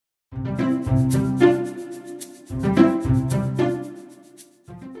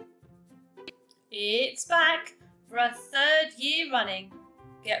It's back for a third year running.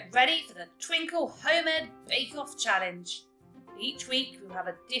 Get ready for the Twinkl Homemade Bake-Off Challenge. Each week we'll have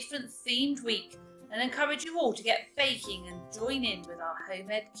a different themed week and encourage you all to get baking and join in with our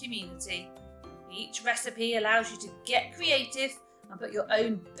homemade community. Each recipe allows you to get creative and put your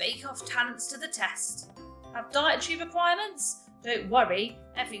own bake-off talents to the test. Have dietary requirements? Don't worry,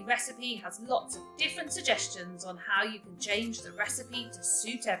 every recipe has lots of different suggestions on how you can change the recipe to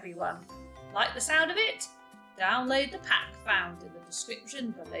suit everyone. Like the sound of it? Download the pack found in the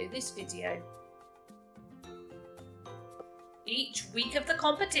description below this video. Each week of the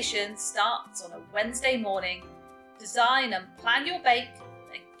competition starts on a Wednesday morning. Design and plan your bake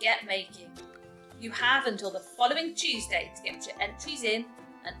and get making. You have until the following Tuesday to get your entries in,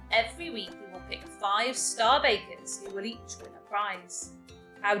 and every week we will pick 5-star bakers who will each win a prize.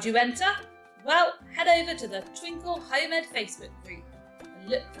 How do you enter? Well, head over to the Twinkl Homemade Facebook group and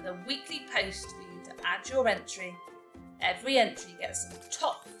look for the weekly post for you to add your entry. Every entry gets some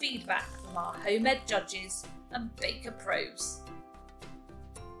top feedback from our homemade judges and baker pros.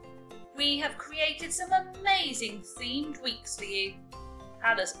 We have created some amazing themed weeks for you.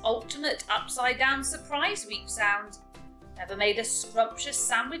 How does ultimate upside down surprise week sound? Ever made a scrumptious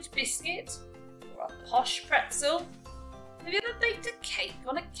sandwich biscuit or a posh pretzel? Have you ever baked a cake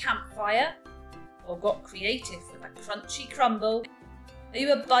on a campfire or got creative with a crunchy crumble? Are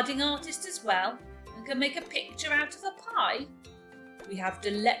you a budding artist as well and can make a picture out of a pie? We have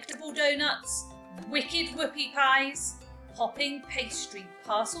delectable donuts, wicked whoopie pies, popping pastry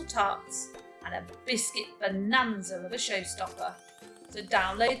parcel tarts and a biscuit bonanza of a showstopper. So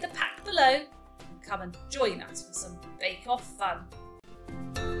download the pack below and come and join us for some bake-off fun.